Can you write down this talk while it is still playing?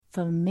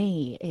For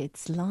me,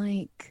 it's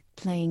like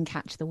playing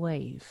catch the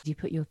wave. You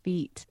put your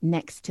feet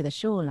next to the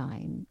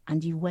shoreline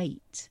and you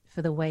wait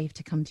for the wave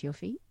to come to your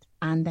feet.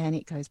 And then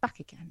it goes back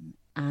again.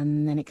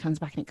 And then it comes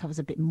back and it covers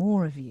a bit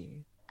more of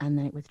you. And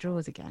then it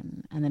withdraws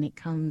again. And then it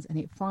comes and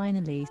it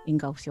finally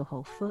engulfs your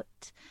whole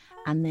foot.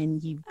 And then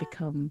you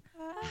become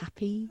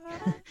happy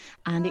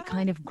and it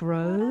kind of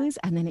grows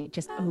and then it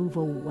just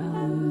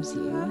overwhelms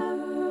you.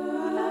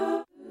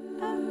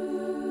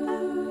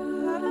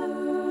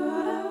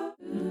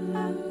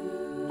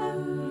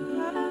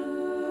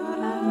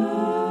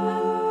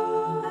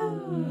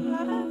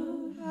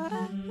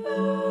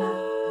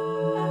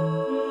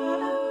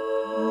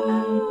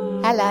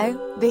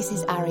 Hello, this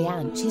is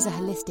Ariane. She's a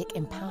holistic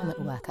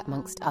empowerment worker,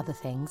 amongst other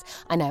things.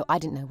 I know, I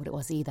didn't know what it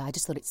was either. I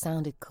just thought it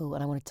sounded cool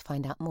and I wanted to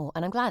find out more.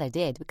 And I'm glad I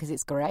did, because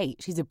it's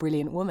great. She's a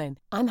brilliant woman.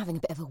 I'm having a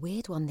bit of a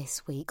weird one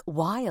this week.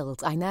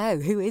 Wild, I know,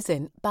 who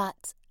isn't?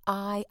 But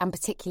I am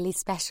particularly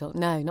special.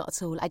 No, not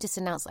at all. I just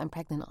announced that I'm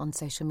pregnant on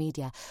social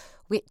media,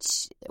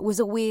 which was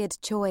a weird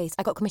choice.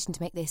 I got commissioned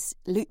to make this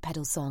loop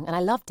pedal song and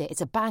I loved it.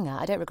 It's a banger.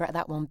 I don't regret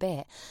that one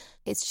bit.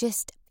 It's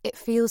just, it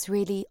feels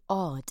really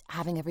odd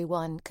having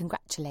everyone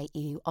congratulate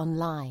you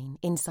online,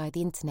 inside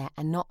the internet,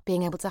 and not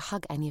being able to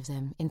hug any of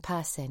them in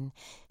person,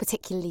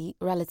 particularly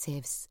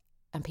relatives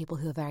and people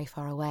who are very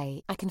far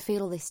away. I can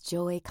feel all this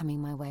joy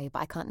coming my way, but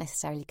I can't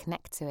necessarily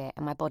connect to it,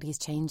 and my body is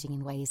changing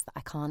in ways that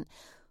I can't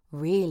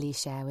really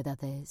share with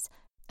others.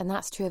 And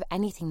that's true of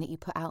anything that you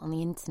put out on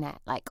the internet.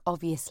 Like,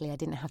 obviously, I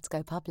didn't have to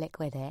go public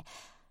with it.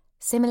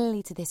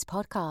 Similarly to this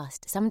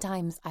podcast,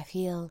 sometimes I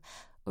feel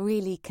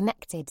really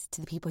connected to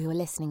the people who are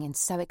listening and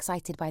so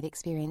excited by the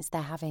experience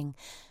they're having,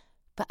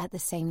 but at the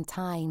same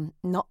time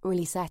not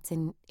really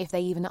certain if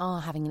they even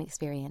are having an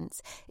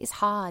experience. It's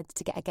hard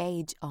to get a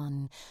gauge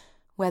on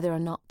whether or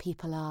not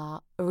people are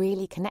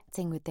really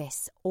connecting with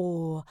this,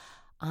 or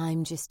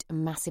I'm just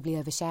massively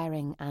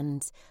oversharing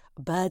and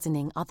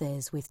burdening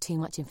others with too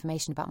much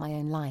information about my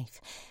own life.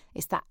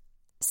 It's that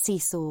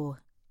seesaw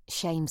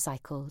shame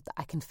cycle that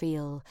I can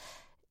feel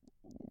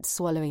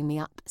swallowing me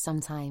up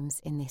sometimes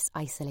in this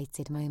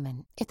isolated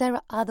moment. If there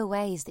are other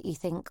ways that you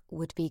think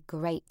would be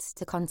great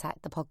to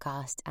contact the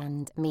podcast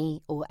and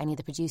me, or any of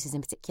the producers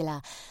in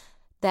particular,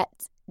 that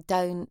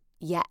don't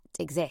yet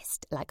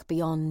exist, like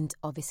beyond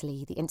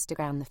obviously the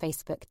Instagram, the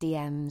Facebook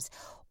DMs,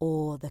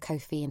 or the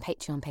Ko-fi and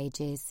Patreon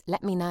pages,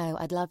 let me know.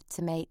 I'd love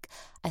to make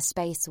a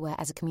space where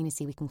as a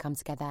community we can come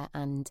together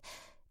and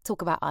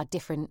talk about our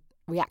different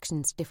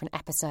reactions to different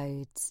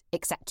episodes,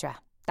 etc.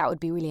 That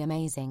would be really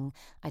amazing.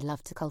 I'd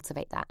love to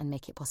cultivate that and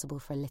make it possible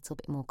for a little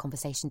bit more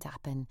conversation to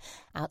happen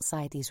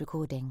outside these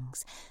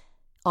recordings.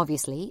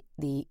 Obviously,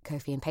 the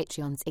Ko-fi and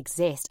Patreons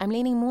exist. I'm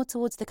leaning more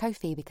towards the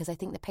Ko-fi because I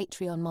think the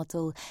Patreon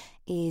model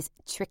is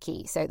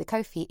tricky. So the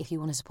Ko-fi, if you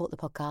want to support the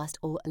podcast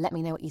or let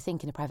me know what you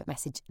think in a private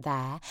message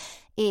there,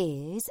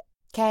 is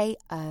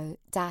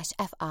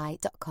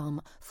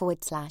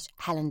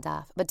ko-fi.com/Helen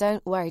Duff. But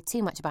don't worry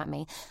too much about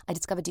me. I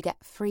discovered you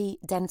get free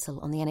dental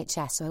on the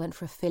NHS, so I went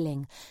for a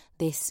filling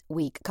this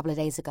week, a couple of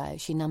days ago.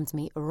 She numbed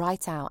me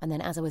right out, and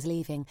then as I was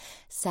leaving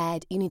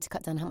said, you need to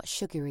cut down how much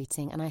sugar you're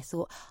eating. And I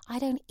thought, I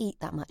don't eat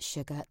that much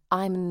sugar.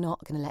 I'm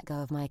not going to let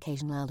go of my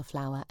occasional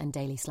elderflower and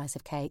daily slice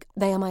of cake.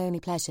 They are my only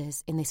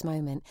pleasures in this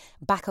moment.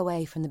 Back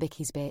away from the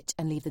Bickies bitch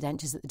and leave the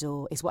dentures at the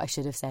door is what I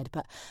should have said,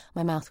 but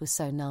my mouth was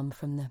so numb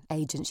from the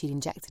agent she'd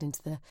injected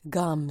into the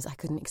gums, I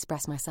couldn't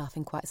express myself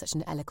in quite such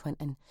an eloquent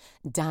and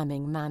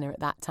damning manner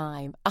at that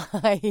time.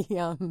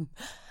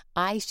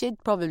 I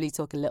should probably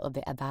talk a little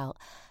bit about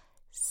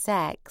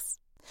sex.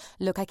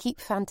 Look, I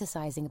keep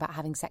fantasizing about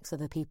having sex with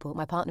other people.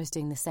 My partner's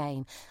doing the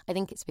same. I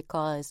think it's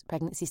because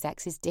pregnancy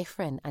sex is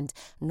different and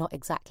not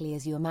exactly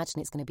as you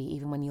imagine it's going to be,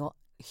 even when you're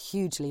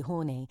hugely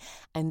horny.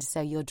 And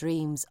so your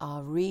dreams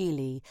are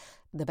really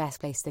the best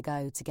place to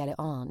go to get it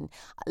on.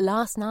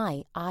 Last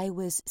night, I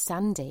was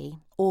Sandy,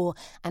 or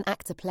an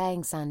actor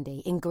playing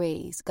Sandy in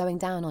Grease, going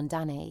down on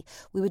Danny.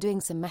 We were doing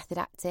some method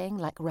acting,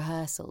 like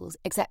rehearsals,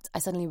 except I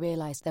suddenly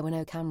realised there were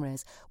no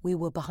cameras. We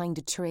were behind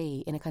a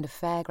tree in a kind of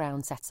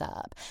fairground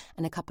setup,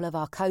 and a couple of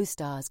our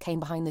co-stars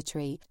came behind the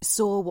tree,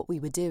 saw what we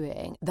were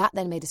doing. That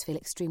then made us feel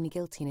extremely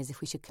guilty and as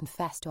if we should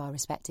confess to our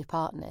respective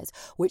partners,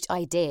 which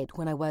I did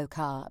when I woke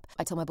up.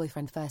 I told my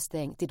boyfriend first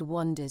thing, did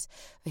wonders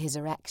for his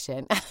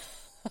erection.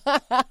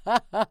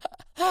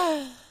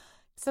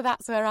 So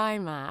that's where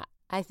I'm at.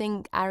 I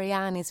think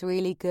Ariane is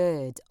really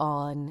good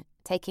on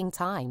taking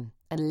time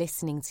and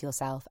listening to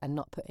yourself and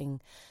not putting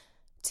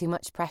too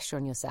much pressure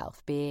on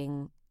yourself,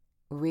 being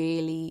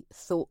really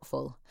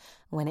thoughtful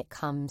when it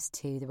comes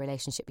to the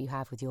relationship you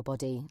have with your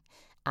body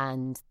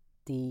and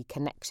the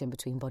connection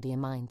between body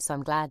and mind. So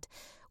I'm glad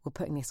we're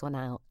putting this one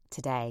out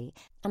today.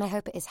 And I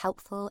hope it is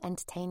helpful,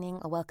 entertaining,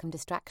 a welcome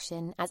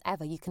distraction. As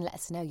ever, you can let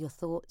us know your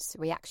thoughts,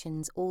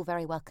 reactions, all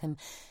very welcome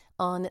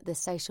on the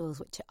socials,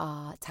 which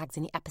are tagged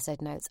in the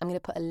episode notes. I'm going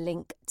to put a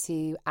link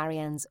to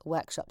Ariane's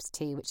workshops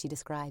too, which she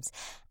describes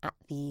at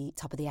the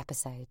top of the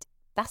episode.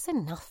 That's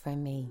enough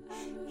from me.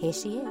 Here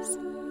she is.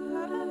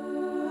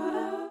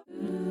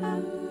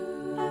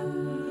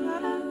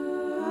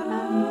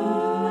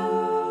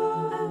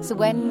 So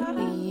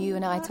when you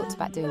and I talked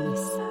about doing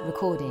this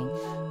recording,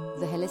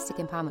 the holistic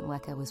empowerment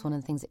worker was one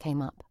of the things that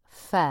came up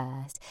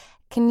first.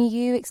 Can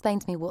you explain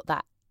to me what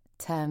that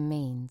term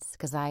means?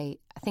 Because I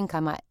think I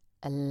might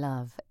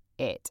love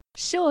it.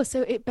 Sure.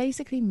 So it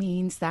basically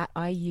means that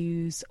I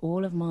use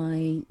all of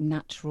my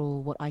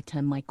natural, what I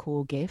term my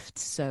core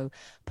gifts. So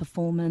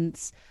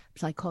performance,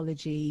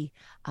 psychology,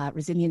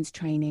 resilience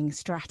training,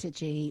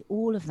 strategy,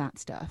 all of that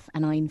stuff.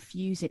 And I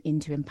infuse it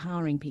into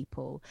empowering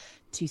people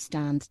to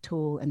stand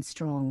tall and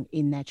strong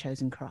in their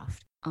chosen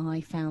craft.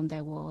 I found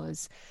there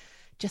was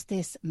just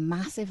this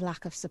massive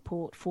lack of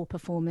support for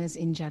performers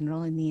in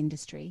general in the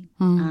industry.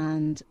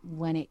 And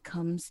when it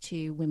comes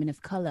to women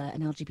of colour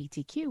and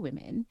LGBTQ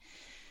women,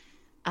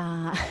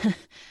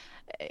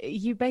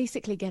 you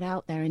basically get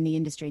out there in the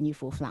industry and you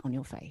fall flat on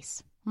your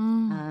face.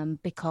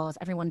 Because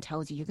everyone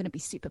tells you you're going to be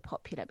super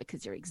popular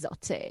because you're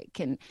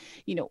exotic, and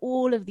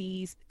all of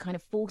these kind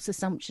of false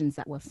assumptions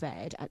that we're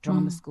fed at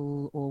drama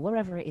school or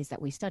wherever it is that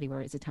we study,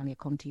 whether it's Italia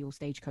Conti or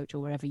Stagecoach or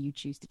wherever you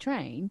choose to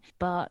train.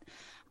 But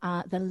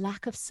the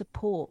lack of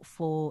support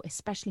for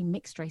especially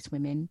mixed race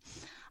women,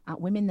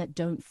 women that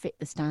don't fit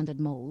the standard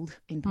mold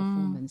in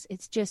performance,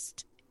 it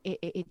just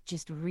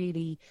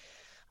really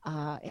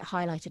it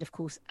highlighted, of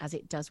course, as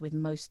it does with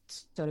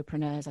most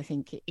solopreneurs. I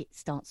think it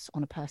starts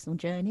on a personal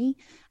journey.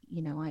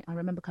 I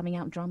remember coming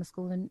out of drama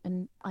school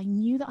and I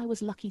knew that I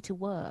was lucky to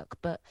work,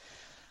 but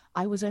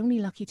I was only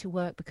lucky to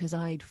work because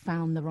I'd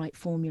found the right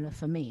formula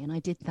for me. And I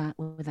did that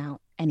without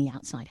any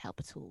outside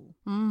help at all.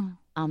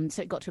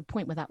 So it got to a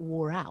point where that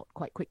wore out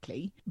quite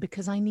quickly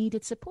because I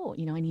needed support.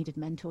 I needed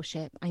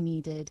mentorship. I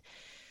needed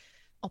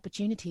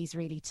opportunities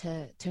really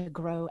to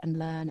grow and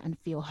learn and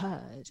feel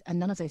heard. And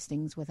none of those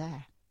things were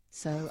there.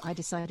 So I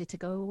decided to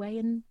go away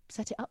and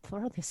set it up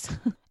for others.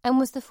 And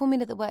was the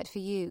formula that worked for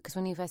you, because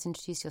when you first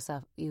introduced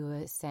yourself, you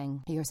were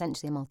saying you're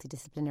essentially a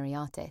multidisciplinary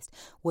artist.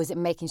 Was it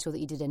making sure that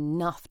you did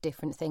enough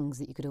different things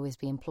that you could always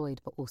be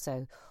employed, but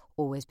also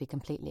always be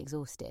completely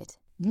exhausted?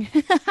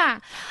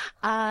 That's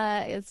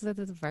a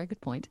very good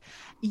point.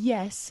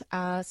 Yes.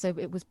 So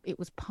it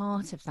was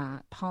part of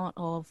that, part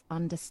of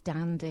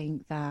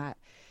understanding that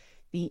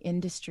the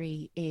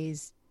industry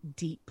is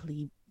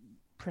deeply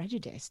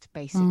prejudiced,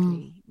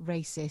 basically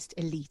racist,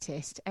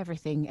 elitist,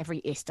 every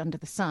ist under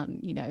the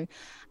sun,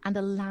 and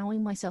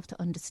allowing myself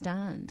to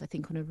understand, I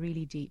think on a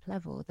really deep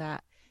level,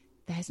 that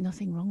there's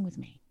nothing wrong with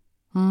me.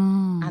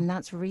 And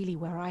that's really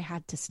where I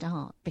had to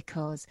start,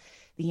 because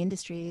the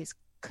industry is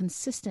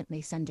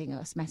consistently sending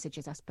us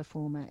messages as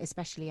performer,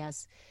 especially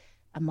as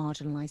a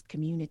marginalized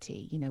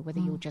community, whether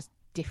you're just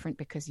different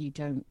because you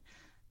don't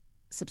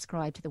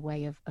subscribe to the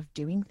way of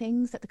doing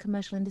things that the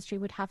commercial industry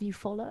would have you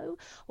follow,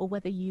 or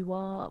whether you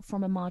are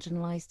from a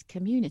marginalized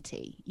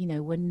community.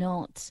 We're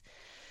not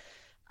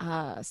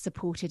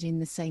supported in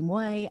the same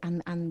way,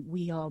 and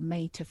we are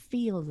made to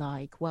feel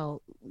like,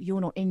 well,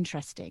 you're not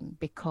interesting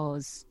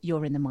because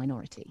you're in the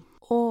minority.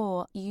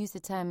 Or you use the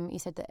term, you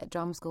said that at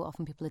drama school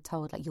often people are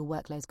told like your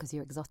workload's because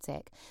you're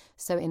exotic.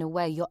 So in a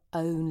way you're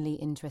only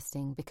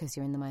interesting because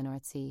you're in the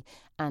minority.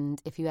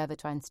 And if you ever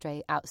try and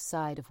stray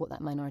outside of what that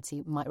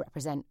minority might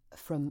represent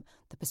from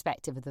the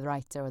perspective of the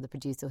writer or the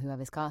producer or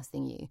whoever's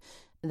casting you,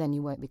 then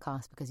you won't be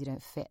cast because you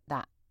don't fit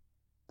that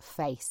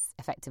face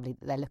effectively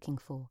that they're looking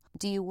for.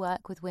 Do you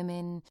work with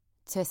women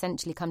to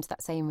essentially come to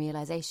that same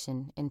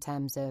realisation in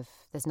terms of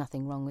there's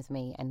nothing wrong with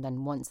me, and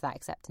then once that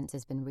acceptance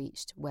has been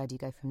reached, where do you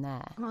go from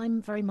there?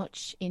 I'm very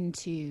much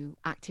into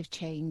active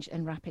change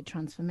and rapid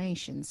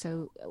transformation.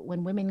 So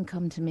when women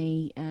come to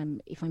me,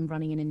 if I'm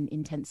running an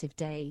intensive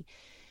day,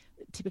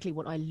 typically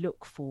what I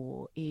look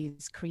for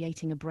is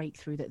creating a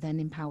breakthrough that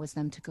then empowers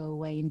them to go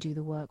away and do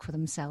the work for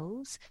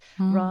themselves,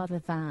 rather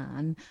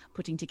than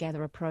putting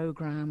together a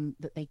program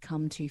that they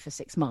come to for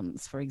 6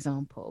 months, for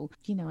example.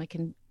 I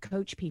can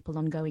coach people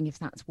ongoing if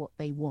that's what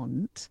they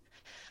want.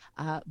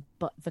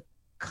 But the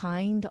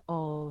kind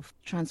of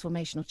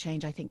transformational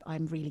change I think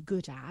I'm really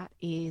good at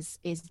is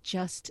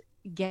just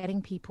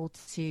getting people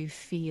to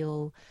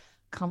feel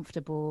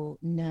comfortable,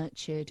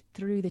 nurtured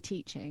through the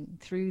teaching,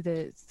 through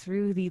the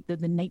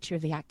nature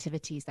of the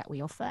activities that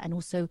we offer, and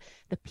also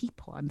the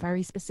people. I'm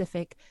very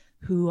specific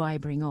who I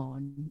bring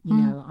on.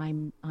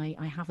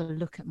 I have a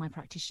look at my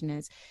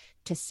practitioners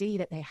to see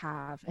that they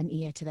have an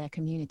ear to their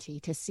community,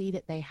 to see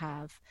that they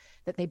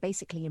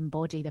basically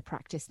embody the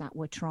practice that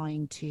we're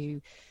trying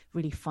to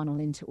really funnel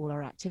into all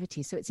our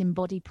activities. So it's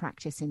embodied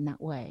practice in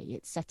that way.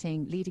 It's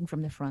leading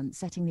from the front,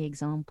 setting the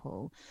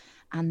example,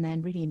 and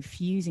then really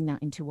infusing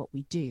that into what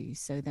we do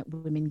so that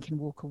women can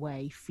walk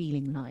away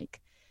feeling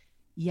like,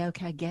 yeah,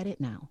 okay, I get it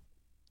now.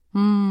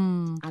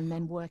 And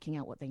then working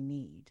out what they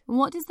need.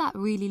 What does that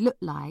really look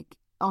like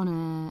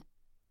on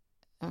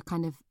a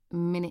kind of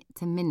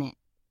minute-to-minute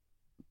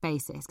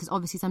basis? Because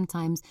obviously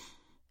sometimes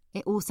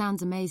it all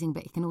sounds amazing,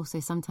 but it can also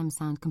sometimes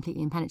sound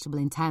completely impenetrable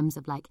in terms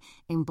of like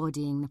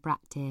embodying the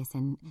practice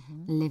and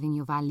living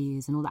your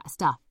values and all that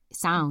stuff. It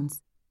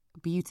sounds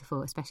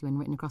beautiful, especially when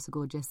written across a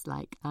gorgeous,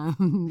 like,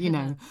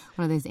 one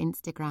of those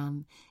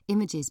Instagram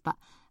images. But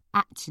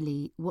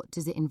actually, what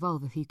does it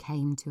involve if you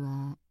came to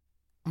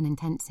an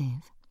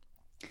intensive?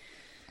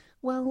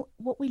 Well,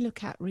 what we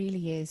look at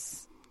really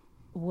is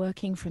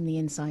working from the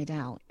inside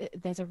out.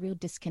 There's a real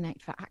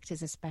disconnect for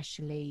actors,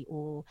 especially,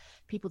 or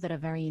people that are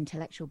very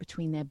intellectual,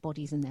 between their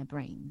bodies and their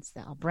brains.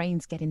 That our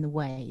brains get in the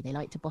way. They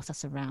like to boss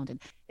us around.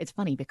 And it's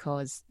funny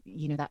because,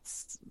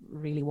 that's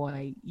really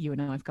why you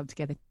and I have come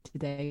together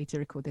today to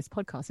record this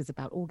podcast, is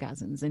about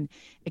orgasms. And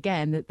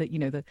again,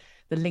 the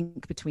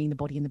link between the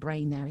body and the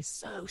brain there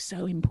is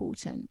so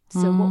important.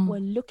 So what we're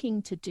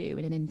looking to do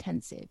in an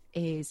intensive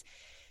is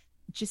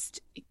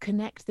just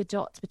connect the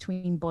dots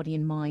between body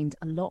and mind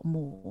a lot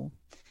more,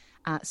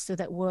 so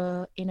that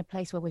we're in a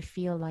place where we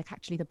feel like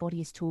actually the body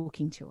is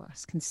talking to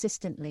us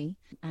consistently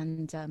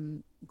and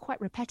quite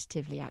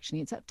repetitively.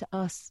 Actually, it's up to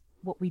us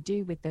what we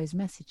do with those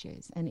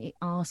messages, and it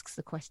asks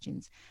the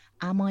questions: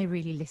 am I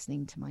really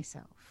listening to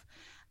myself?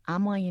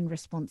 Am I in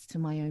response to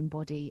my own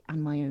body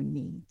and my own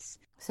needs?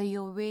 So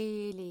you're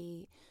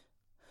really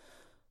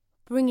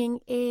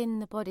bringing in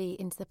the body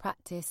into the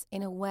practice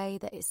in a way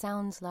that it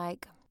sounds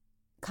like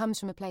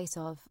comes from a place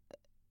of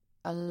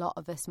a lot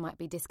of us might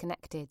be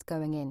disconnected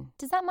going in.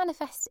 Does that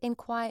manifest in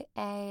quite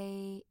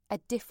a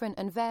different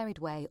and varied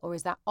way, or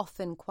is that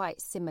often quite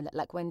similar?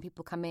 Like when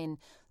people come in,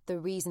 the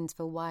reasons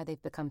for why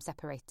they've become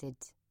separated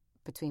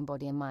between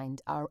body and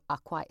mind are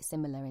quite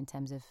similar in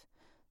terms of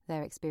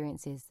their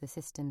experiences, the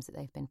systems that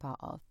they've been part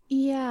of?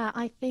 Yeah,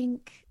 I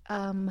think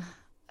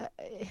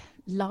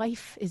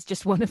life is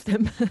just one of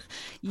them.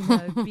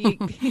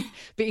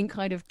 Being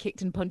kind of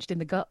kicked and punched in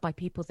the gut by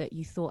people that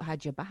you thought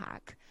had your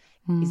back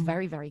is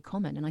very, very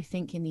common. And I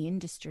think in the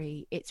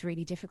industry, it's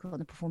really difficult in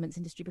the performance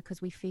industry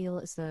because we feel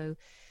as though,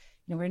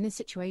 we're in a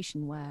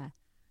situation where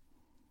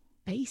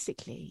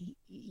basically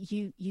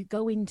you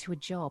go into a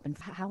job, and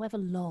however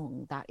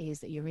long that is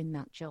that you're in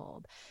that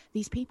job,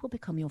 these people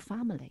become your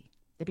family.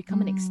 They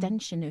become an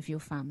extension of your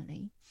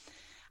family.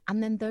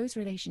 And then those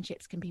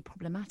relationships can be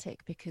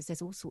problematic because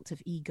there's all sorts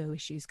of ego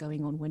issues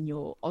going on when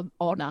you're on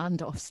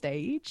and off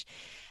stage.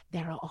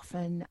 There are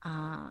often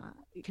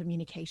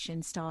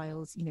communication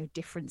styles,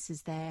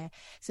 differences there.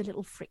 So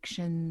little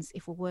frictions.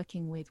 If we're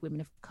working with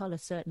women of colour,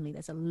 certainly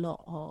there's a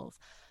lot of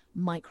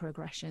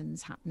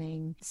microaggressions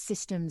happening,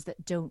 systems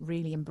that don't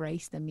really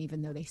embrace them,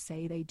 even though they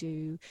say they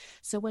do.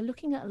 So we're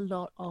looking at a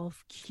lot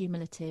of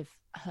cumulative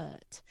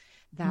hurt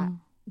that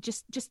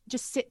just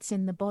sits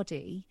in the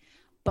body,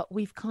 but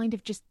we're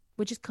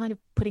just kind of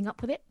putting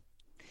up with it.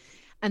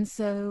 And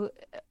so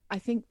I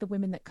think the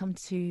women that come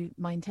to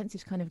my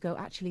intensives kind of go,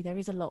 actually, there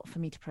is a lot for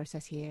me to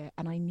process here.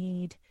 And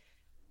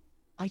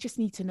I just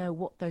need to know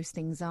what those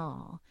things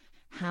are,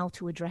 how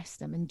to address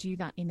them, and do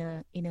that in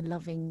a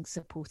loving,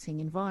 supporting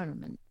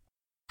environment.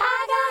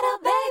 I got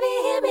a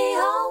baby, hear me,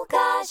 oh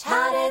gosh,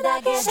 how did I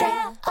get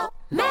straight up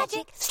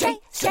magic,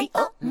 straight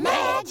up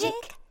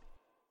magic?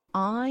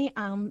 I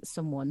am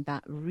someone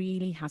that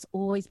really has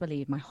always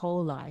believed my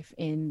whole life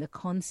in the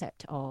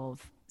concept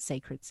of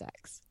sacred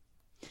sex.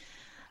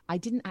 I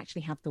didn't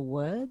actually have the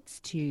words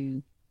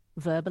to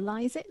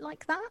verbalize it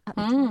like that at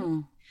the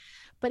time,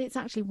 but it's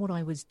actually what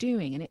I was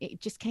doing. And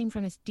it just came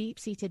from this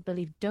deep-seated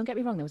belief. Don't get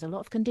me wrong, there was a lot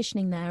of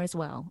conditioning there as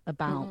well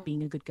about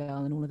being a good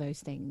girl and all of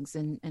those things.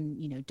 And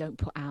don't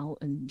put out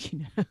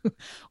and,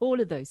 all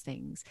of those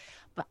things.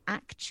 But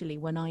actually,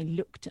 when I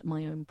looked at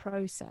my own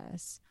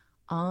process,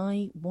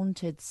 I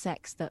wanted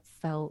sex that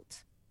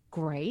felt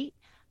great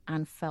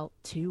and felt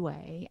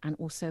two-way, and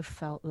also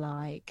felt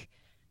like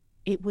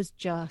it was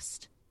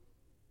just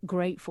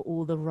great for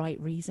all the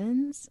right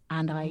reasons.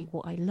 And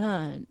what I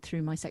learned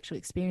through my sexual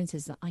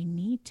experiences, that I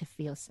need to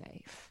feel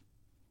safe.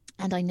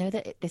 And I know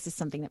that this is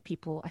something that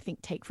people, I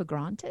think, take for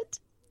granted.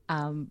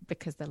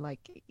 Because they're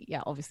like,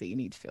 yeah, obviously you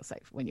need to feel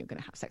safe when you're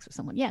going to have sex with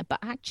someone. Yeah, but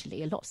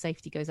actually a lot of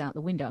safety goes out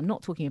the window. I'm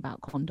not talking about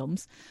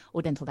condoms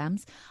or dental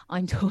dams.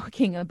 I'm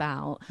talking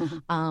about,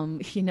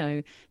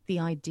 the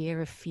idea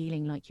of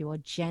feeling like you are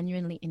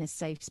genuinely in a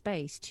safe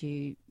space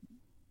to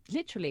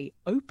literally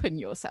open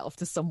yourself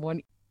to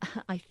someone.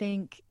 I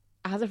think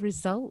as a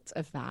result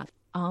of that,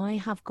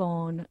 I have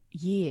gone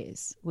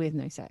years with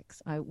no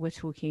sex. We're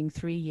talking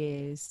 3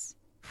 years,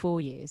 4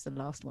 years, the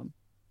last one,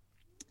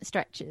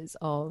 stretches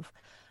of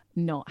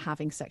not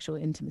having sexual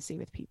intimacy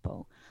with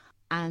people.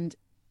 And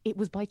it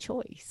was by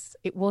choice.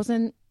 It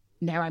wasn't,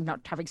 no, I'm not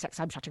having sex,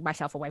 I'm shutting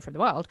myself away from the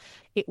world.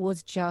 It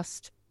was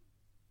just,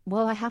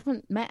 well, I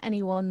haven't met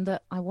anyone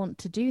that I want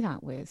to do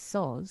that with,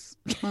 soz.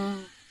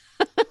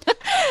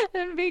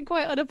 And being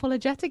quite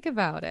unapologetic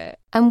about it.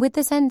 And with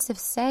the sense of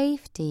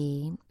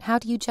safety, how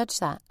do you judge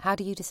that? How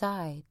do you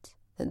decide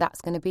that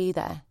that's going to be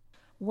there?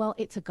 Well,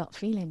 it's a gut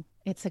feeling.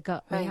 It's a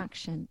gut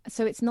reaction.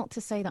 So it's not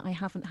to say that I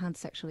haven't had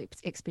sexual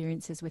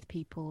experiences with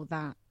people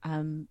that,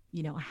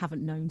 I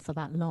haven't known for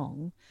that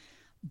long.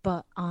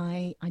 But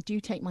I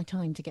do take my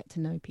time to get to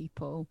know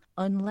people,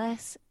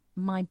 unless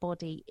my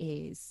body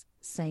is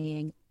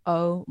saying,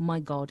 oh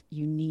my God,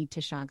 you need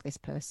to shag this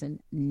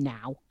person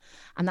now.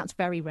 And that's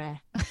very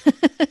rare.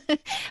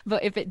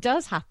 But if it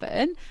does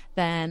happen,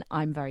 then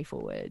I'm very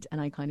forward.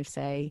 And I kind of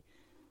say,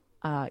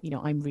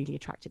 I'm really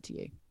attracted to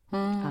you.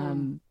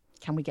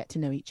 Can we get to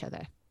know each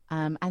other?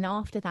 And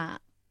after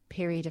that,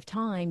 period of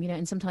time,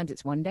 and sometimes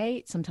it's one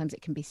date, sometimes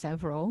it can be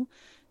several,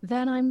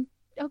 then I'm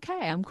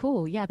okay, I'm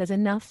cool. Yeah, there's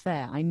enough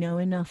there. I know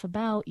enough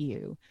about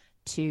you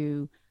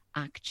to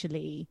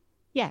actually,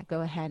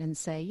 go ahead and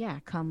say,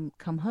 come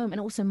home.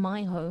 And also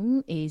my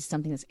home is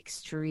something that's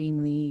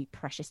extremely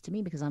precious to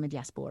me because I'm a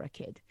diaspora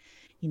kid.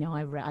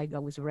 I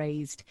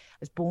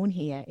was born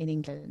here in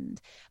England,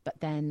 but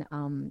then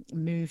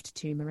moved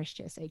to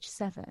Mauritius age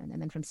 7.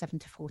 And then from 7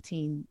 to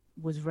 14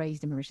 was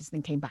raised in Mauritius and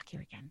then came back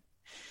here again.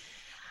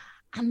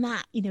 And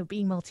that,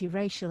 being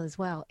multiracial as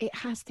well, it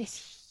has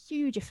this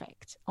huge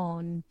effect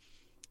on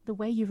the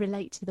way you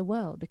relate to the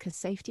world, because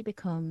safety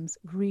becomes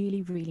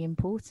really, really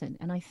important.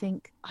 And I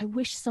think I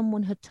wish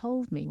someone had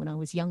told me when I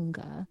was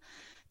younger,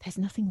 there's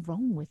nothing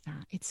wrong with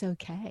that. It's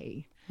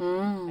okay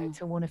to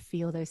want to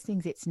feel those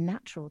things. It's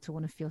natural to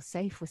want to feel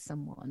safe with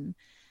someone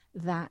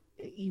that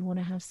you want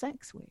to have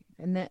sex with.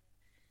 And that,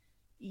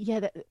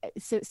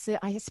 so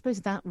I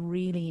suppose that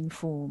really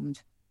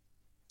informed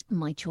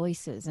my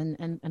choices.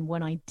 And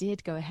when I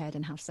did go ahead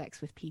and have sex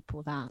with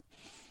people that,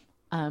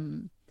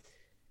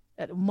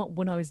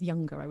 when I was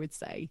younger, I would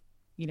say,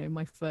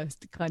 my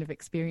first kind of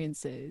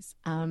experiences,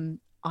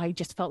 I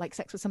just felt like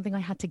sex was something I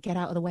had to get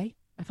out of the way.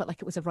 I felt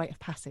like it was a rite of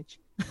passage.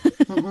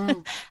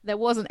 There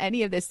wasn't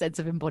any of this sense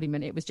of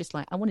embodiment. It was just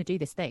like, I want to do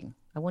this thing.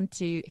 I want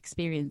to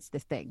experience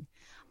this thing.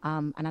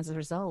 And as a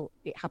result,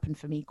 it happened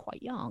for me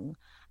quite young.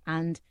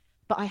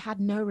 But I had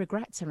no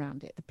regrets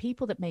around it. The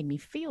people that made me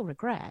feel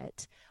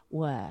regret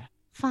were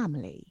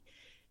family,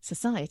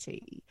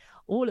 society,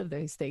 all of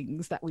those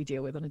things that we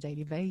deal with on a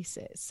daily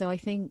basis. So I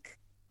think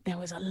there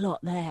was a lot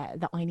there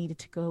that I needed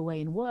to go away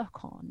and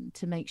work on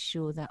to make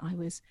sure that I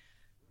was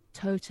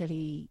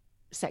totally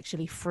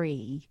sexually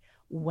free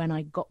when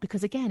I got,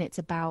 because again, it's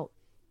about,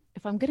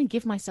 if I'm going to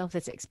give myself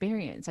this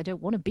experience, I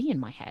don't want to be in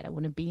my head. I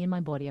want to be in my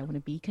body. I want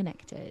to be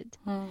connected.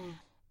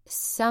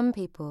 Some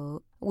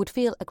people would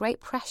feel a great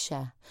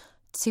pressure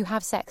to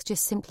have sex,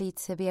 just simply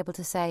to be able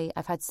to say,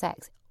 I've had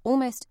sex,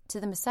 almost to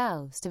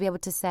themselves, to be able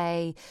to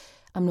say,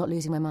 I'm not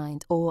losing my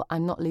mind, or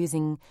I'm not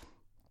losing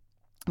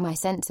my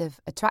sense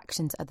of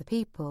attraction to other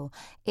people.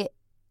 It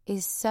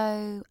is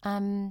so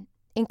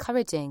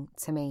encouraging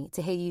to me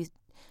to hear you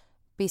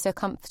be so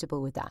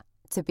comfortable with that,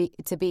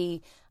 to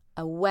be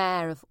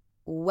aware of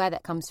where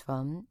that comes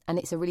from. And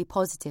it's a really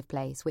positive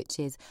place, which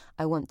is,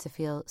 I want to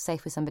feel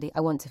safe with somebody,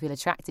 I want to feel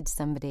attracted to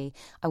somebody,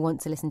 I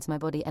want to listen to my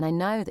body. And I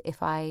know that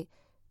if I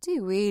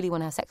do really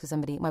want to have sex with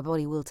somebody, my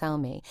body will tell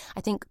me.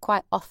 I think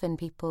quite often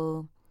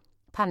people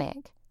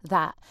panic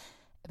that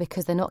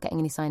because they're not getting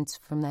any signs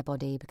from their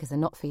body, because they're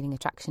not feeling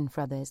attraction for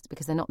others,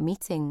 because they're not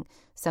meeting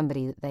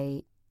somebody that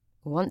they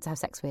want to have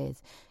sex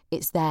with,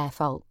 it's their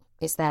fault.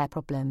 It's their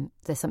problem.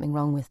 There's something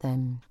wrong with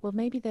them. Well,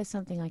 maybe there's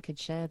something I could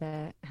share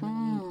there.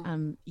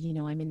 I'm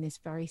in this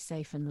very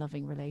safe and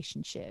loving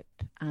relationship,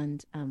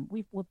 and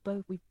we're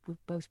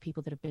both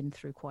people that have been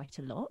through quite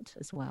a lot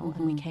as well.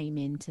 And we came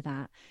into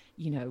that,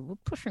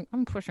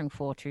 I'm pushing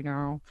 40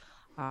 now.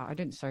 I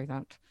didn't say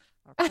that.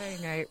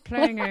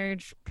 Playing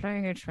age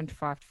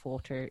 25 to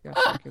 40. Yes,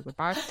 thank you.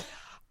 Goodbye.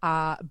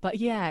 But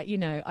yeah,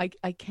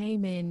 I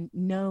came in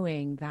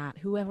knowing that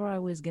whoever I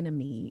was going to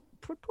meet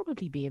would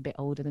probably be a bit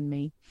older than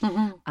me,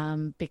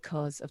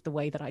 because of the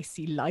way that I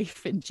see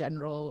life in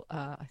general.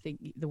 I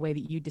think the way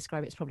that you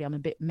describe it is probably I'm a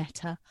bit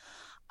meta.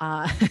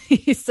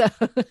 So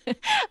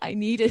I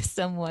needed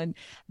someone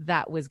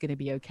that was going to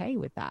be okay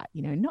with that.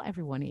 Not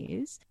everyone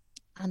is.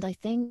 And I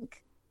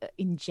think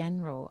in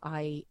general,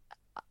 I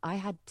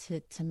had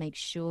to make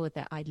sure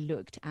that I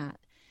looked at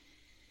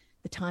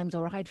the times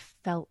where I'd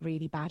felt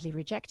really badly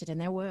rejected. And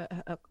there were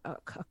a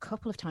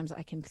couple of times that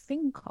I can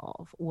think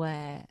of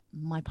where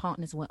my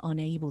partners were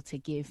unable to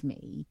give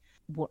me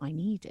what I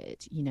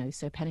needed,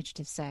 so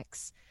penetrative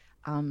sex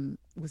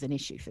was an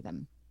issue for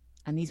them.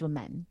 And these were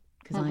men,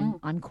 because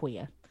I'm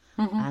queer,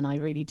 and I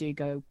really do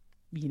go,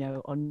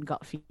 on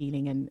gut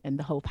feeling and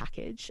the whole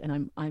package.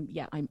 And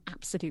I'm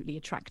absolutely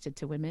attracted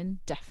to women,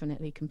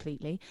 definitely,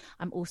 completely.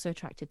 I'm also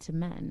attracted to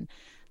men.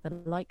 The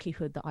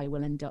likelihood that I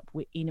will end up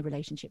in a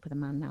relationship with a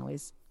man now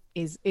is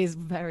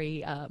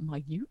very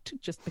minute,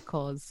 just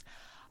because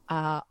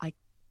I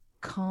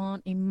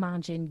can't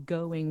imagine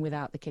going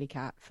without the kitty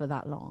cat for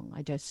that long.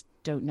 I just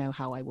don't know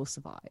how I will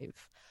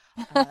survive.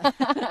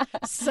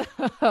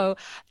 So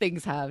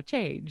things have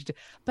changed,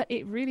 but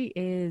it really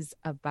is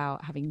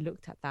about having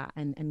looked at that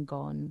and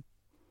gone,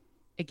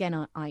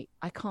 again, I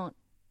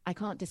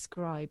can't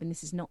describe, and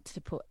this is not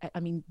to put,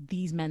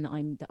 these men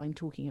that I'm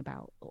talking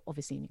about,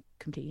 obviously in a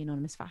completely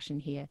anonymous fashion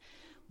here,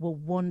 were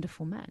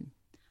wonderful men,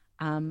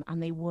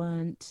 and they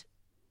weren't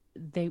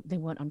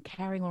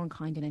uncaring or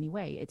unkind in any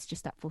way. It's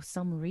just that for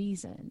some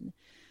reason,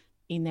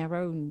 in their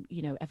own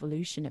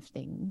evolution of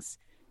things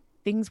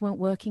weren't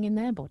working in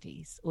their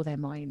bodies or their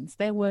minds.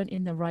 They weren't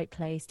in the right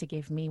place to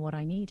give me what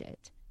I needed,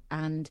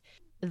 and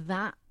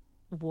that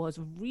was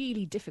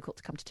really difficult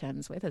to come to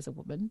terms with as a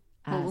woman,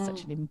 as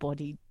such an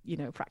embodied,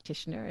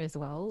 practitioner as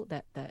well,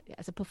 that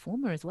as a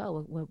performer as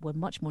well, we're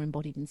much more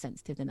embodied and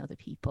sensitive than other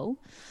people.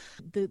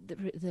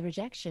 The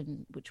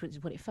rejection, which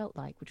was what it felt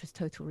like, which was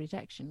total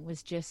rejection,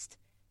 was just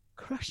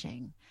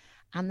crushing.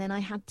 And then I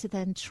had to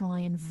then try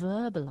and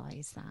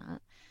verbalize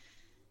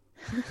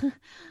that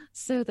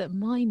so that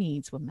my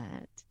needs were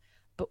met,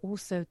 but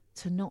also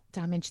to not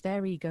damage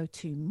their ego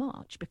too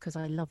much because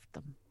I loved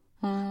them.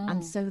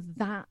 And so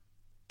that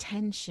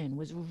tension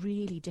was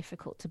really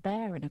difficult to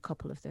bear in a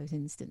couple of those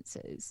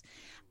instances.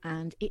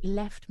 And it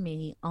left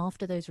me,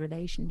 after those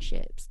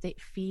relationships,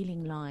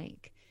 feeling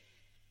like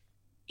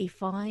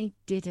if I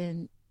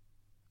didn't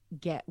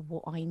get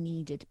what I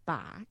needed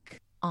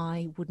back,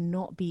 I would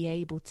not be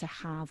able to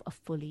have a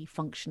fully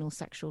functional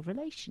sexual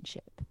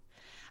relationship.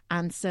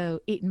 And so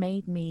it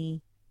made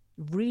me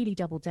really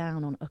double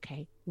down on,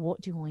 okay, what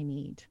do I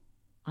need?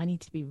 I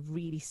need to be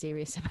really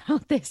serious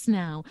about this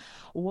now.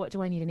 What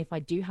do I need? And if I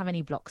do have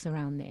any blocks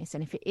around this,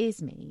 and if it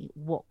is me,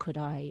 what could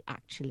I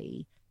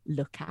actually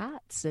look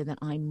at so that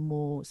I'm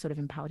more sort of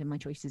empowered in my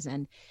choices?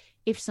 And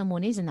if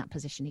someone is in that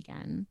position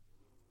again,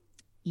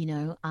 you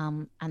know,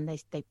 and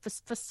they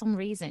for some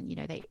reason, you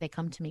know, they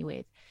come to me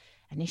with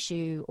an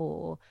issue,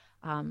 or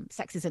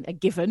sex isn't a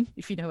given,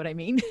 if you know what I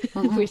mean,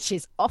 which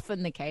is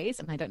often the case,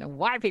 and I don't know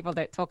why people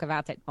don't talk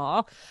about it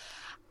more,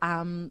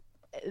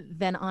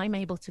 then I'm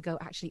able to go,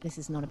 actually, this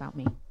is not about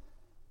me,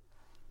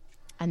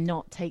 and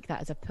not take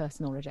that as a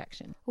personal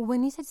rejection.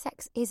 When you said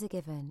sex is a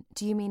given,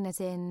 do you mean as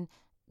in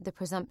the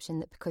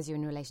presumption that because you're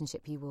in a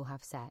relationship you will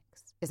have sex?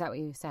 Is that what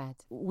you said?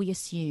 We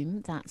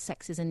assume that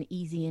sex is an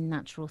easy and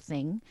natural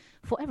thing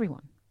for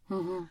everyone.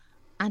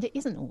 And it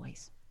isn't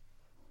always.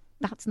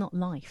 That's not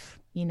life,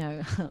 you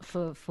know.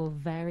 for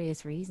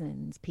various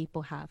reasons,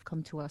 people have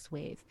come to us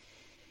with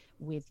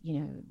you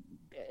know,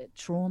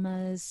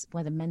 traumas,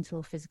 whether mental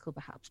or physical,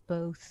 perhaps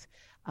both,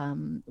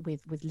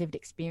 with lived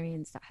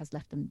experience that has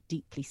left them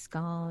deeply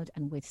scarred,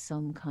 and with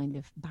some kind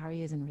of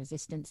barriers and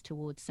resistance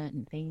towards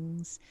certain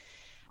things.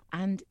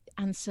 And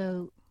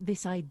so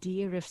this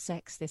idea of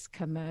sex, this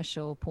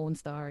commercial porn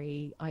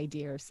starry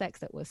idea of sex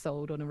that we're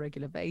sold on a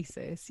regular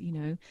basis, you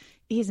know,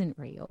 isn't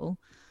real.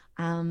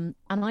 And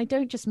I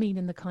don't just mean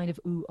in the kind of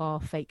ooh, ah,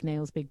 fake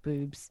nails, big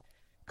boobs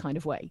kind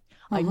of way.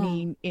 I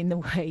mean in the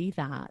way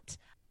that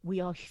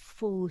we are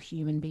full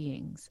human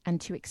beings, and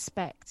to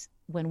expect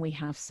when we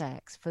have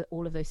sex for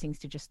all of those things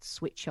to just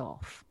switch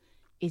off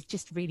is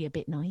just really a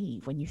bit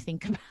naive when you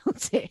think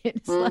about it.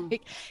 It's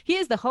like,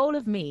 here's the whole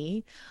of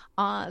me.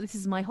 This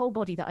is my whole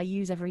body that I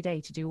use every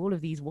day to do all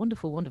of these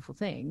wonderful, wonderful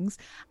things.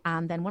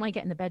 And then when I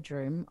get in the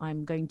bedroom,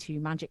 I'm going to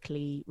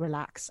magically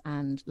relax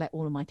and let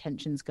all of my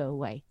tensions go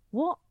away.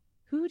 What?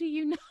 Who do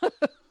you know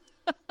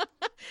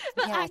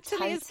that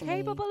actually is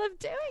capable of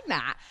doing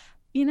that?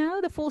 You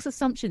know, the false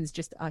assumptions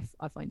just I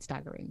find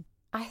staggering.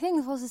 I think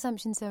the false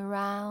assumptions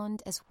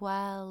around as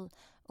well,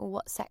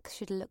 what sex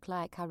should look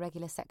like, how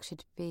regular sex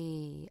should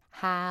be,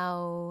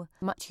 how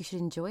much you should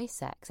enjoy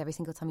sex every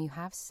single time you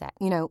have sex.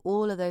 You know,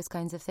 all of those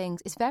kinds of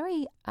things. It's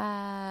very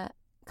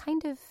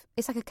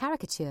it's like a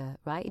caricature,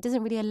 right? It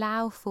doesn't really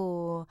allow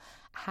for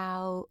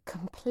how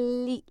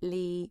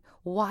completely,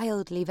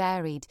 wildly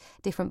varied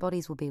different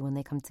bodies will be when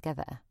they come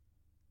together.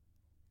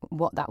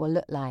 What that will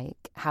look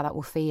like, how that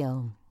will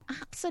feel.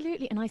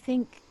 Absolutely. And I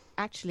think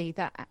actually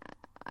that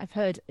I've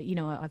heard, you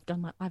know, I've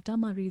done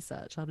my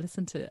research. I've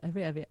listened to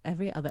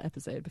every other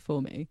episode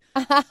before me.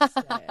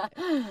 So,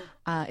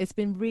 it's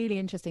been really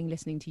interesting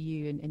listening to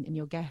you and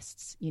your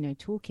guests, you know,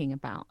 talking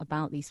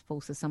about these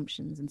false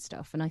assumptions and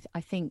stuff. And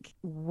I think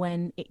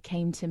when it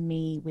came to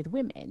me with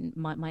women,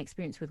 my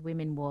experience with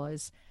women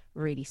was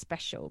really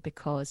special,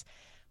 because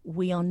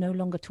we are no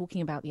longer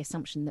talking about the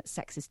assumption that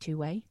sex is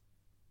two-way.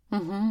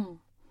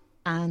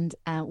 And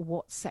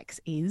what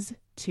sex is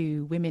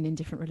to women in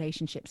different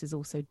relationships is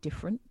also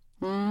different.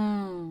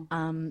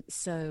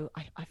 So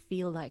I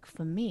feel like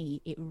for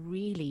me, it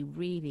really,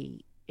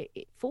 really,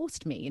 it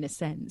forced me in a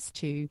sense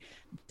to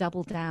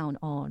double down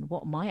on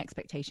what my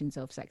expectations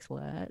of sex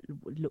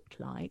looked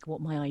like,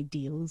 what my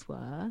ideals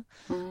were,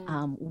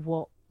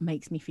 what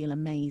makes me feel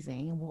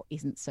amazing and what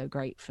isn't so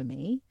great for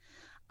me.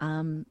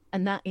 And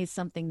that is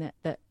something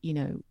that you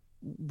know,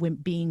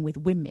 being with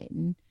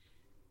women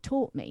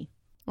taught me.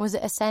 Was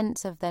it a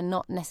sense of there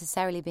not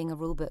necessarily being a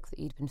rule book that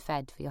you'd been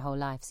fed for your whole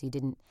life, so you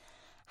didn't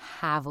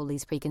have all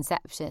these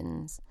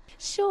preconceptions?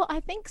 Sure,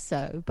 I think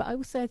so. But I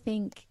also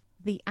think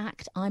the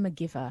act, I'm a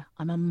giver.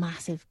 I'm a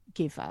massive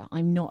giver.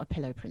 I'm not a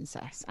pillow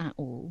princess at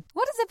all.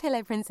 What does a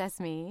pillow princess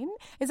mean?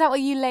 Is that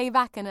what you lay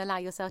back and allow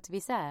yourself to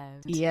be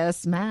served?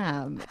 Yes,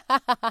 ma'am.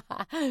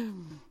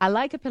 I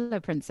like a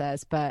pillow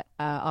princess, but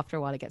after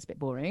a while it gets a bit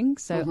boring.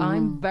 So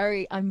I'm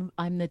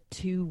the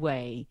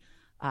two-way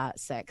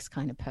sex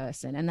kind of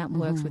person, and that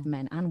works with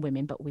men and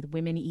women, but with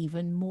women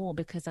even more,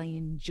 because I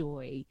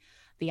enjoy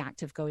the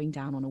act of going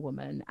down on a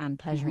woman and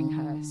pleasuring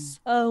her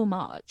so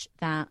much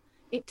that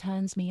it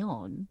turns me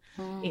on.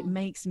 It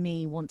makes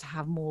me want to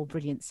have more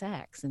brilliant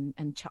sex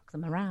and chuck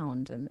them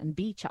around and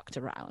be chucked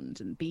around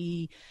and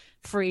be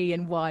free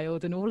and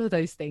wild and all of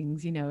those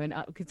things, you know. And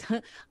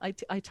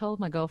I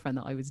told my girlfriend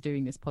that I was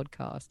doing this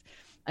podcast,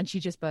 and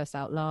she just burst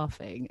out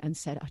laughing and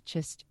said,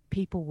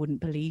 people wouldn't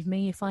believe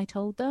me if I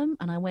told them.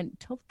 And I went,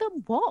 told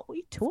them what? What are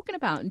you talking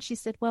about? And she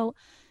said, well,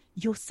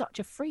 you're such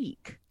a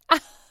freak.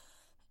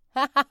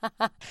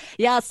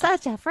 You're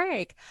such a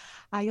freak.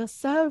 You're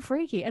so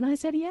freaky. And I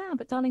said, yeah,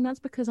 but darling, that's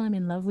because I'm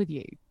in love with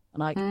you.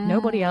 Like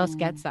nobody else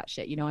gets that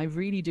shit. You know, I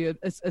really do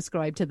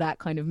ascribe to that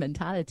kind of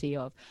mentality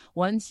of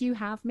once you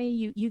have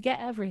me, you get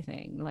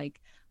everything,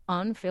 like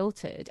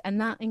unfiltered.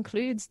 And that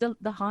includes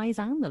the highs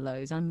and the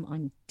lows.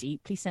 I'm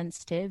deeply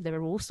sensitive. There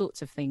are all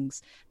sorts of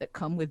things that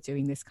come with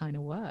doing this kind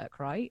of work,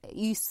 right?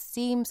 You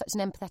seem such an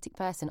empathetic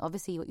person.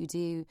 Obviously, what you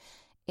do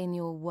in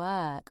your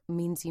work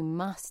means you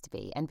must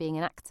be. And being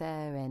an actor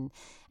and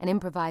an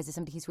improviser,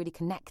 somebody who's really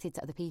connected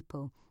to other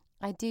people,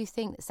 I do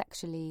think that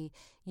sexually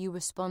you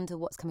respond to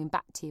what's coming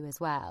back to you as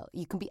well.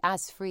 You can be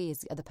as free as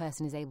the other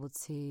person is able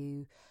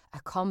to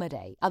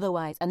accommodate.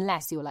 Otherwise,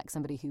 unless you're like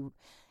somebody who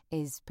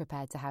is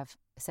prepared to have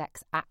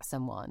sex at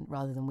someone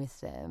rather than with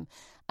them,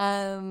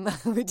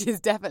 which is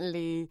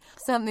definitely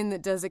something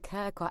that does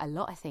occur quite a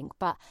lot, I think.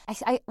 But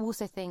I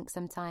also think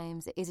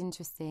sometimes it is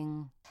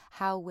interesting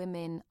how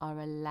women are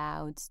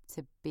allowed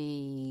to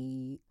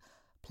be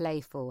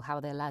playful, how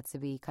they're allowed to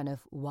be kind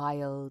of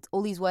wild.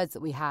 All these words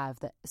that we have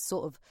that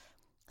sort of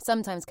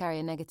sometimes carry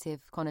a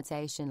negative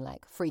connotation,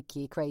 like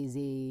freaky,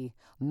 crazy,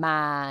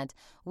 mad,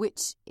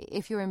 which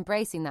if you're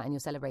embracing that and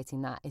you're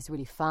celebrating that, is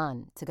really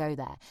fun to go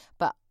there.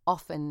 But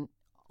often,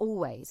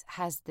 always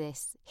has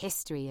this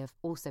history of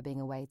also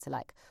being a way to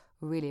like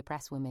really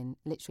oppress women,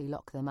 literally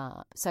lock them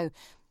up. So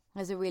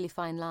there's a really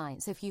fine line.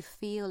 So if you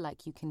feel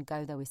like you can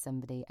go there with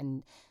somebody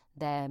and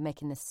they're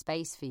making the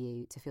space for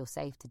you to feel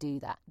safe to do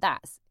that,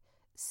 that's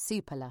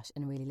super lush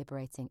and really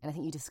liberating. And I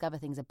think you discover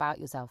things about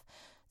yourself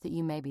that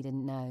you maybe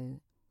didn't know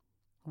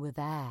were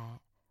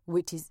there,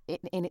 which is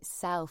in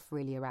itself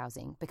really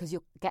arousing because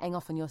you're getting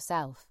off on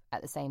yourself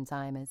at the same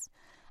time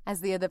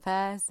as the other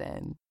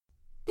person.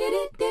 Do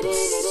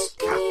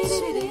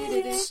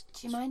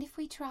you mind if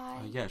we try?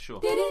 Yeah,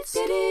 sure.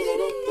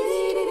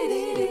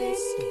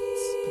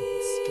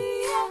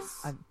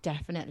 I've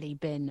definitely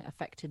been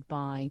affected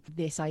by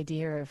this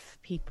idea of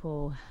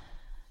people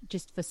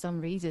just for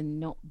some reason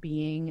not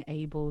being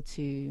able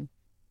to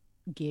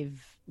give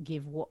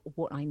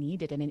what I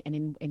needed, and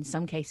in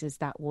some cases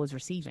that was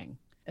receiving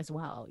as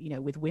well. You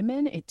know, with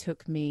women, it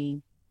took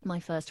me, my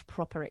first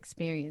proper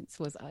experience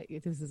was,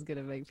 this is going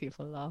to make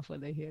people laugh when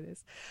they hear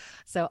this.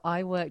 So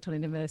I worked on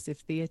an immersive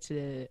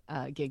theatre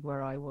gig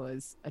where I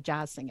was a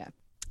jazz singer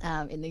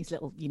in these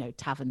little, you know,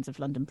 taverns of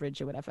London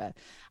Bridge or whatever.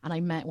 And I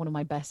met one of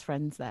my best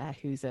friends there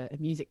who's a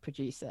music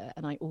producer.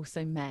 And I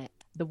also met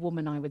the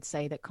woman, I would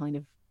say, that kind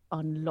of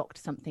unlocked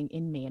something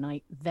in me. And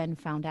I then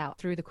found out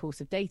through the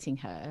course of dating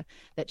her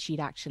that she'd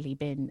actually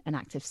been an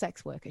active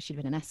sex worker. She'd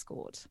been an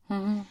escort.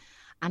 Mm-hmm.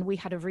 And we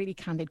had a really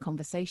candid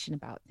conversation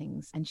about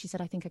things. And she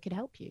said, I think I could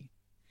help you.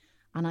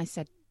 And I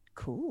said,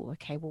 cool.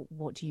 Okay, well,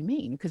 what do you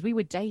mean? Because we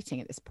were dating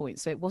at this point.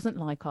 So it wasn't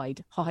like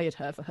I'd hired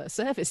her for her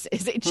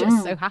services. It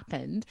just so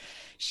happened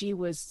she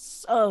was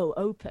so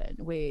open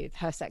with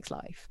her sex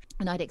life.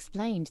 And I'd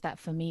explained that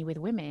for me with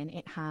women,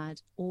 it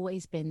had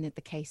always been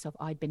the case of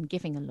I'd been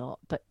giving a lot,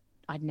 but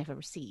I'd never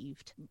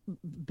received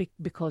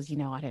because, you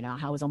know, I don't know,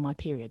 I was on my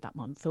period that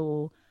month,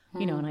 or,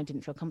 you know, and I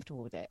didn't feel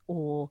comfortable with it,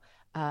 or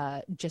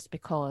just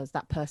because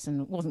that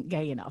person wasn't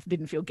gay enough,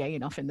 didn't feel gay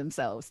enough in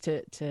themselves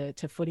to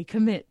fully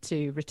commit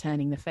to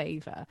returning the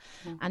favor.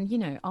 And, you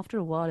know, after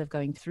a while of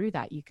going through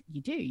that, you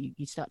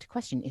start to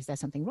question, is there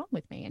something wrong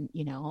with me? And,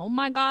 you know, oh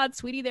my God,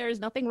 sweetie, there is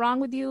nothing wrong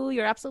with you.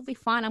 You're absolutely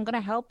fine. I'm going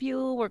to help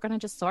you. We're going to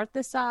just sort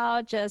this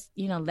out. Just,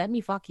 you know, let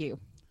me fuck you.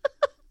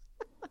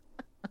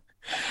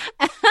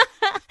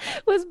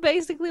 Was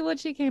basically what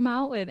she came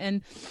out with.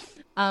 And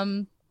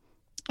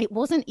it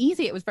wasn't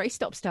easy. It was very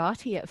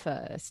stop-starty at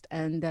first.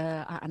 And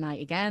I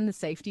again, the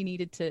safety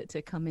needed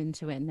to come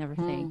into it and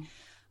everything.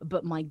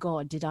 But my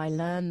God, did I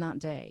learn that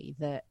day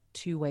that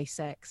two-way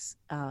sex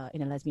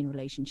in a lesbian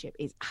relationship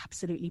is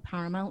absolutely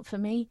paramount for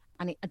me.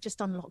 And it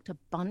just unlocked a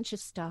bunch of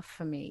stuff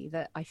for me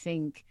that I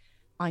think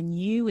I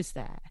knew was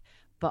there.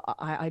 But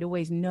I'd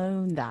always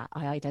known that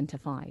I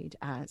identified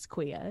as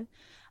queer.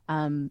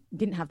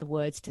 Didn't have the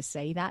words to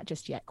say that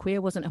just yet. Queer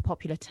wasn't a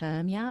popular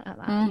term yet at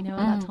that, at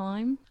that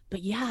time.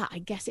 But yeah, I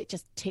guess it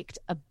just ticked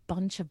a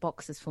bunch of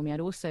boxes for me.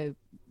 I'd also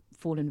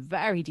fallen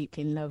very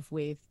deeply in love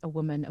with a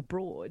woman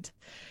abroad,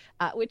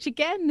 which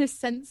again, this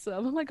sense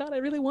of, oh my God, I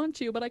really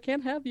want you, but I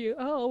can't have you.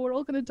 Oh, we're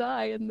all going to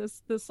die in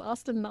this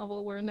Austen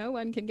novel where no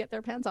one can get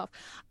their pants off.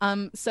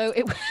 So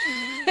it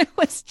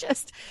was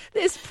just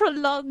this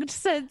prolonged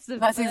sense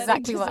of... That's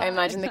exactly what I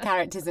imagine the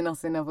characters in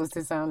Austen novels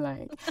to sound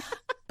like.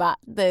 But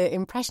the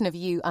impression of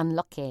you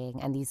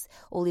unlocking and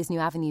all these new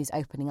avenues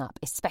opening up,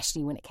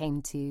 especially when it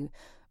came to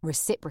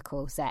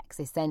reciprocal sex,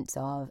 a sense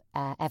of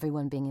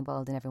everyone being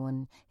involved and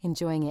everyone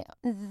enjoying it.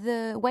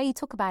 The way you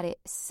talk about it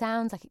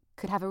sounds like it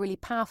could have a really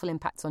powerful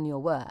impact on your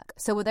work.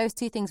 So were those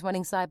two things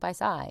running side by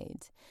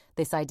side?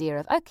 This idea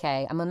of,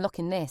 okay, I'm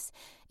unlocking this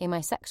in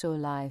my sexual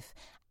life.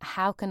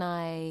 How can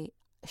I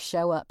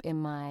show up in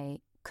my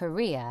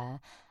career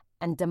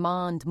and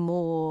demand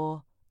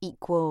more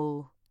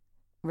equal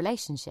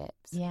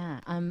relationships?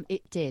 Yeah,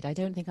 it did. I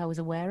don't think I was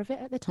aware of it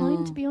at the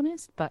time, to be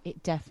honest, but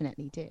it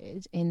definitely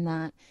did, in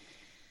that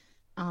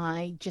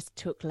I just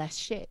took less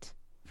shit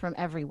from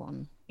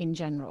everyone in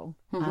general.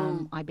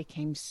 I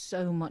became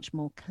so much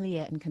more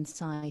clear and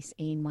concise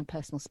in my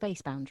personal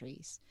space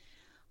boundaries.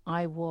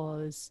 I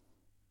was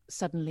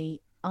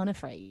suddenly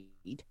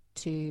unafraid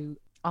to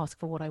ask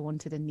for what I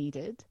wanted and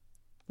needed,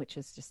 which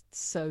was just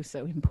so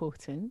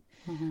important.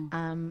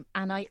 And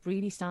I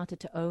really started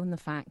to own the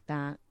fact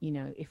that, you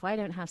know, if I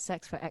don't have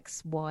sex for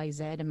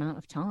XYZ amount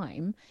of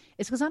time,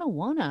 it's because I don't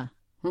wanna,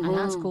 and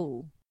that's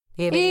cool.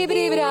 Oh,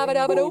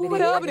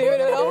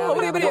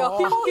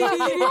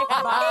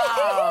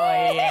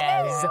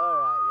 yes.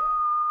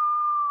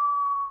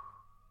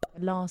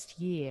 Last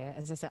year,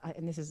 as I said,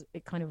 and this is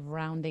kind of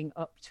rounding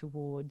up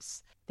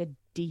towards the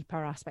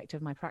deeper aspect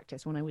of my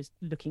practice, when I was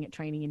looking at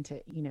training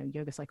into, you know,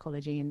 yoga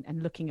psychology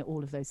and looking at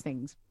all of those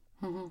things,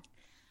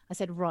 I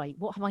said, right,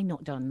 what have I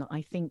not done that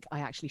I think I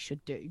actually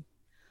should do?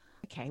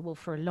 Okay, well,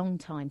 for a long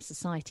time,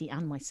 society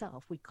and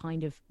myself, we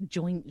kind of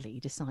jointly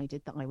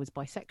decided that I was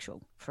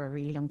bisexual for a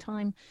really long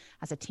time.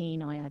 As a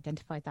teen, I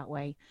identified that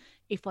way.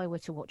 If I were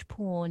to watch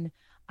porn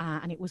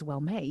and it was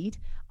well made,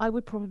 I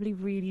would probably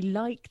really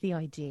like the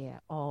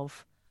idea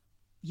of,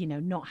 you know,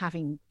 not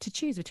having to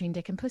choose between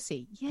dick and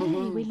pussy. Yay,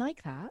 we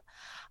like that.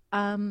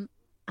 And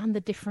the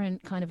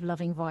different kind of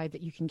loving vibe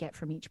that you can get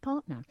from each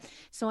partner.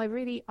 So I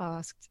really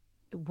asked,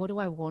 what do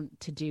I want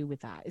to do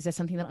with that? Is there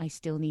something that I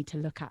still need to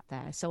look at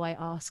there? So I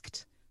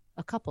asked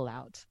a couple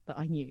out that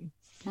I knew.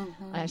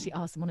 I actually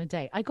asked them on a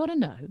date. I got a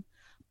no,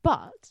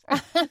 but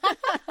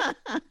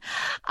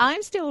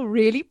I'm still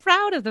really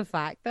proud of the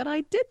fact that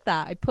I did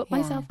that. I put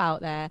myself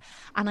out there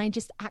and I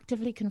just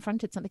actively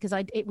confronted something, because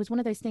it was one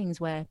of those things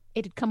where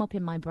it had come up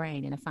in my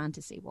brain in a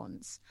fantasy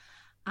once.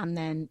 And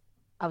then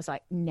I was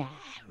like, nah,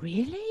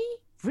 really?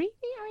 Really,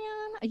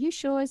 Ariane? Are you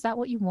sure? Is that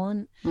what you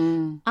want?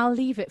 I'll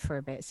leave it for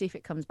a bit, see if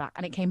it comes back.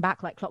 And it came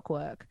back like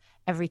clockwork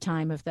every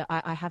time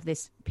I have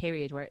this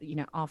period where, you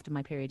know, after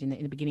my period in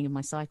the beginning of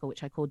my cycle,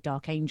 which I call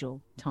Dark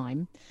Angel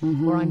time,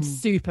 where I'm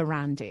super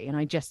randy and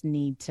I just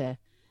need to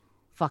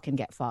fucking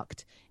get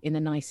fucked in the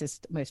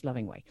nicest, most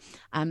loving way.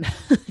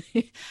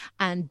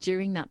 And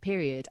during that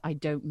period, I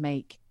don't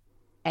make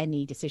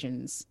any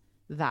decisions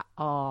that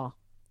are...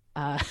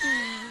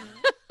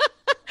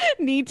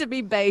 need to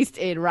be based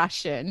in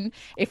ration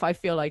if I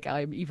feel like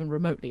I'm even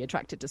remotely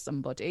attracted to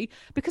somebody,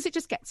 because it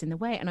just gets in the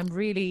way, and I'm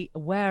really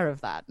aware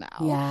of that now.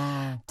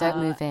 Yeah, don't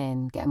move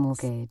in, get a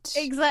mortgage.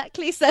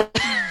 Exactly. So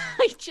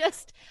I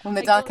just... When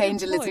the Dark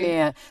Angel is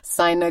near,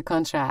 sign no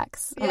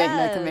contracts, make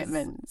no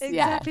commitments.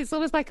 Exactly. It's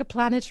almost like a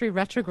planetary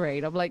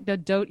retrograde. I'm like, no,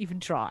 don't even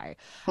try.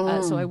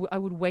 So I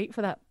would wait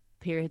for that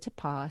period to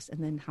pass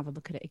and then have a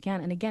look at it again.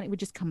 And again, it would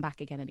just come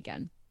back again and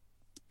again.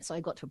 So I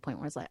got to a point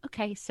where I was like,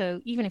 okay, so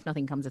even if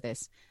nothing comes of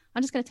this,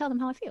 I'm just going to tell them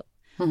how I feel.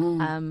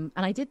 And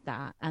I did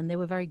that. And they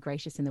were very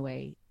gracious in the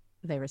way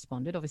they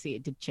responded. Obviously,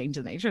 it did change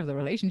the nature of the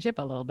relationship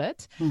a little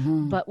bit.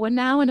 But we're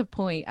now at a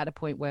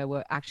point where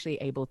we're actually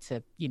able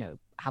to, you know,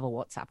 have a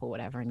WhatsApp or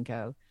whatever and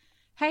go,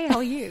 hey, how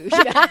are you?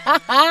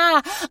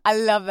 I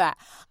love that.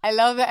 I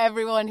love that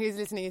everyone who's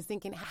listening is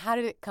thinking, how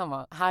did it come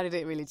up? How did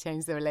it really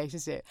change the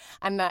relationship?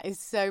 And that is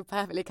so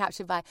perfectly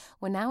captured by,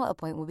 we're now at a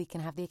point where we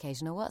can have the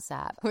occasional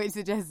WhatsApp, which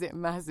suggests it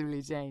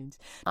massively changed.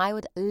 I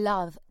would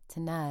love to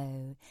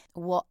know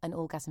what an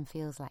orgasm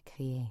feels like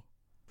for you.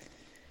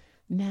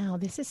 Now,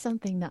 this is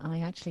something that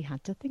I actually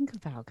had to think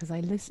about, because I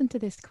listened to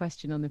this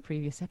question on the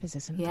previous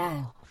episodes and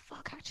oh,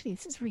 fuck, actually,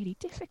 this is really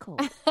difficult.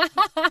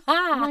 And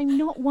I'm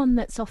not one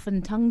that's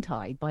often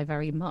tongue-tied by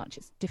very much.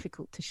 It's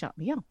difficult to shut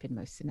me up in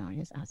most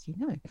scenarios, as you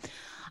know.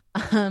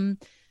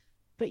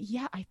 But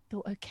yeah, I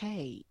thought,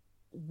 okay,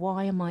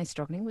 why am I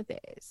struggling with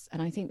this?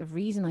 And I think the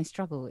reason I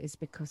struggle is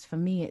because for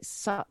me, it's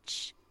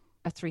such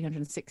a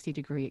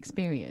 360-degree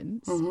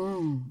experience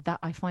that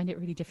I find it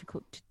really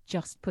difficult to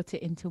just put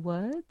it into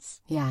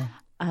words. Yeah.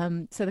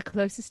 So the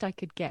closest I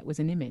could get was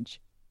an image.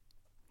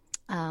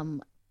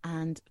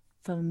 And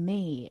for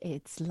me,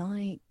 it's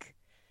like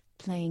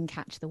playing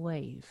Catch the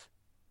Wave.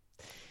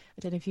 I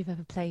don't know if you've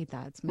ever played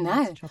that. It's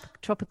a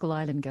tropical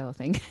island girl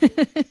thing.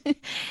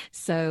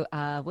 So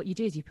what you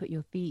do is you put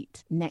your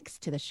feet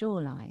next to the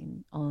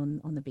shoreline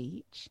on the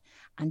beach,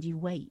 and you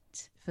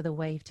wait for the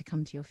wave to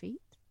come to your feet.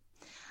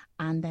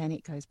 And then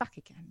it goes back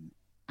again.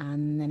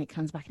 And then it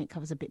comes back and it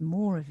covers a bit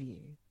more of you.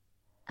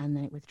 And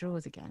then it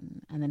withdraws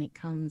again. And then it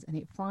comes and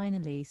it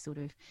finally sort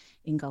of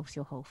engulfs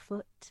your whole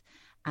foot.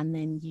 And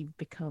then you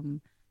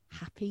become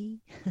happy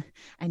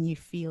and you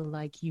feel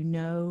like you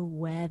know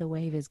where the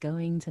wave is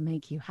going to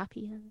make you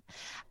happier.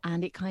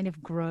 And it kind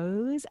of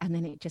grows and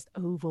then it just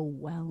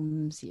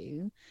overwhelms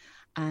you.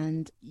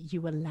 And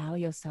you allow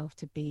yourself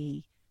to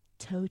be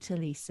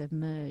totally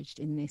submerged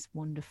in this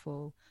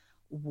wonderful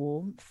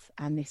warmth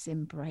and this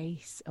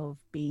embrace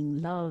of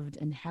being loved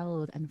and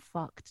held and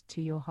fucked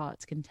to your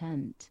heart's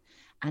content.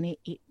 And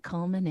it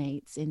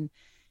culminates in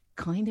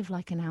kind of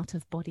like an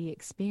out-of-body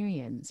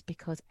experience,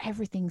 because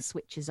everything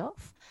switches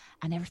off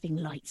and everything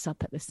lights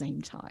up at the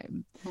same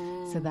time.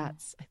 So I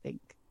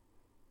think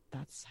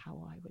that's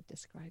how I would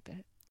describe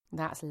it.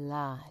 That's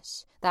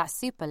lush. That's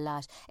super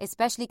lush,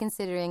 especially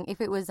considering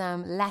if it was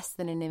less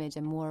than an image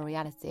and more a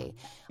reality,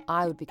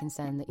 I would be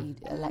concerned that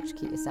you'd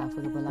electrocute yourself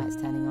with all the lights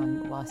turning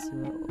on whilst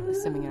you were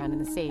swimming around in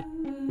the sea.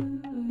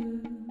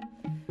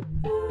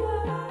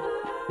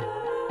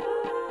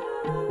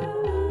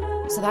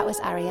 So that was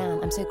Ariane.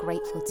 I'm so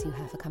grateful to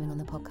her for coming on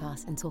the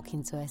podcast and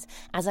talking to us,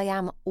 as I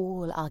am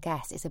all our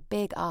guests. It's a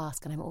big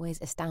ask and I'm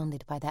always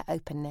astounded by their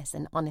openness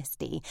and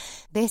honesty.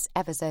 This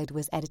episode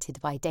was edited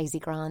by Daisy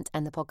Grant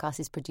and the podcast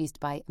is produced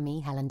by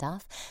me, Helen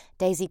Duff.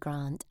 Daisy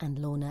Grant and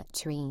Lorna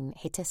Treen.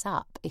 Hit us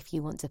up if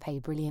you want to pay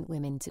brilliant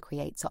women to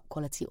create top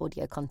quality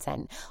audio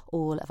content.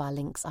 All of our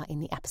links are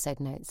in the episode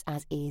notes,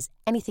 as is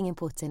anything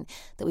important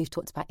that we've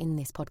talked about in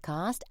this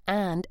podcast.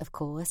 And of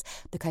course,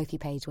 the Ko-fi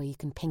page where you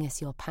can ping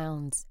us your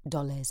pounds,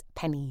 dollars,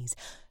 pennies,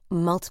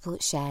 multiple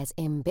shares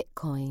in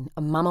Bitcoin.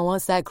 Mama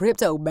wants that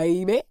crypto,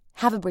 baby.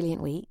 Have a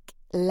brilliant week.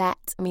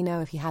 Let me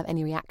know if you have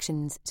any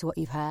reactions to what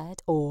you've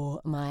heard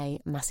or my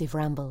massive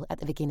ramble at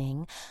the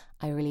beginning.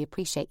 I really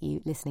appreciate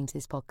you listening to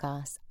this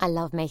podcast. I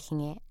love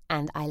making it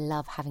and I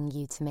love having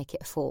you to make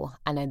it for.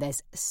 I know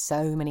there's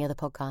so many other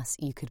podcasts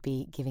you could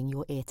be giving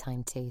your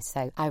eartime to,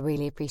 so I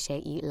really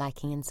appreciate you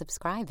liking and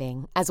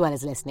subscribing, as well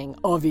as listening,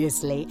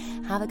 obviously.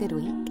 Have a good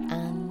week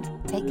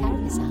and take care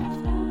of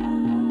yourself.